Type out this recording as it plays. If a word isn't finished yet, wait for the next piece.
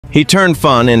He turned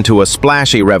fun into a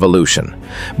splashy revolution.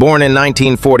 Born in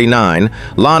 1949,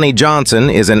 Lonnie Johnson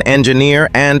is an engineer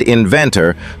and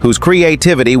inventor whose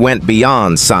creativity went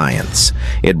beyond science.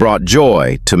 It brought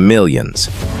joy to millions.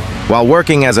 While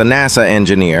working as a NASA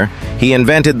engineer, he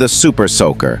invented the Super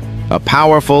Soaker, a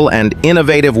powerful and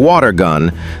innovative water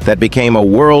gun that became a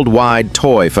worldwide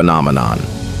toy phenomenon.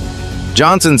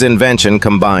 Johnson's invention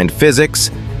combined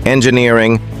physics,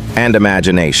 engineering, and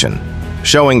imagination,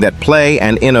 showing that play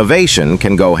and innovation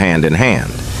can go hand in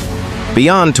hand.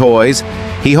 Beyond toys,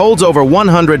 he holds over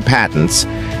 100 patents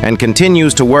and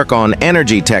continues to work on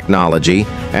energy technology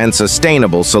and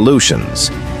sustainable solutions.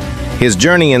 His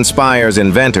journey inspires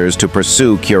inventors to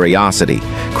pursue curiosity,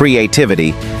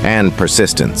 creativity, and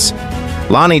persistence.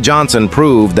 Lonnie Johnson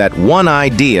proved that one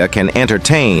idea can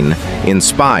entertain,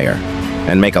 inspire,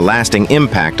 and make a lasting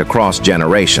impact across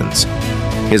generations.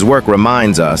 His work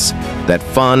reminds us that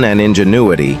fun and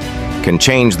ingenuity can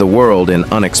change the world in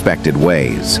unexpected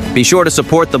ways. Be sure to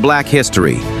support the Black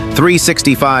History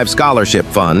 365 Scholarship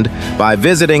Fund by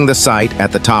visiting the site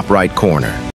at the top right corner.